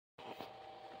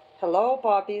Hello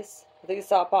puppies,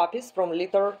 these are puppies from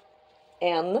litter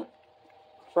N,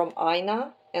 from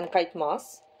Aina and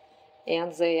Kaitmas,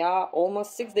 and they are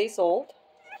almost 6 days old.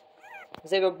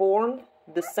 They were born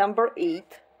December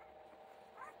 8th,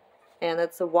 and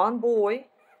it's one boy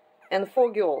and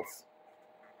 4 girls.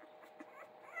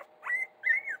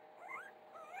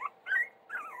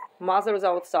 Mother is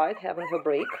outside having her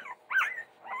break,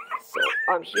 so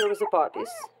I'm here with the puppies.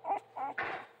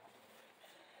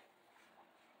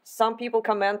 Some people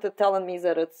commented telling me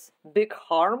that it's big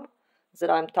harm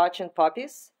that I'm touching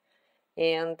puppies,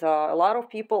 and a lot of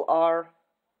people are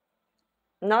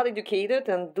not educated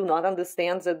and do not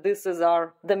understand that this is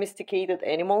our domesticated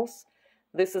animals.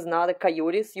 This is not a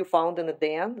coyotes you found in a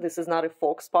den. This is not a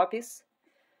fox puppies.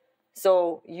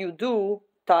 So you do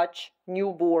touch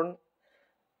newborn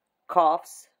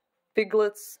calves,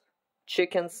 piglets,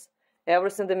 chickens,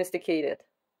 everything domesticated.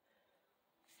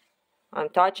 I'm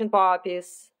touching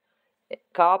puppies a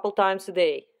couple times a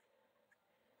day.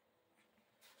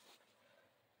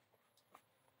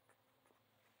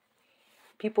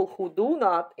 People who do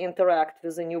not interact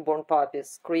with the newborn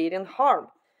puppies creating harm.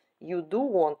 You do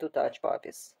want to touch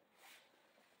puppies.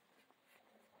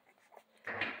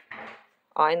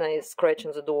 Aina is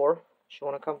scratching the door. She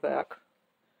wants to come back.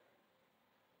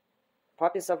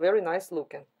 Puppies are very nice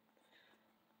looking.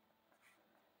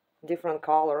 Different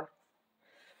color.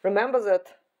 Remember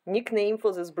that nickname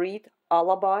for this breed,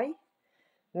 Alabai,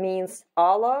 means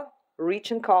ala,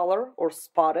 rich in color or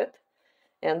spotted,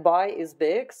 and bai is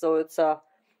big, so it's a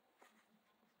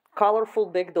colorful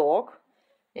big dog.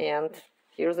 And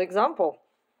here's an example.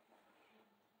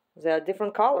 There are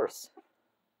different colors.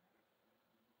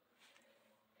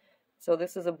 So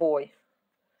this is a boy.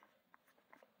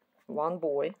 One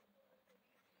boy.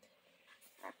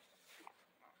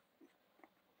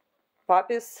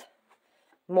 Puppies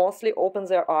mostly open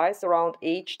their eyes around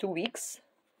age 2 weeks.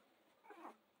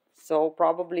 So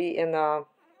probably in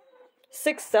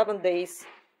 6-7 days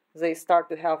they start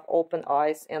to have open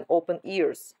eyes and open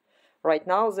ears. Right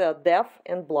now they are deaf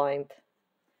and blind.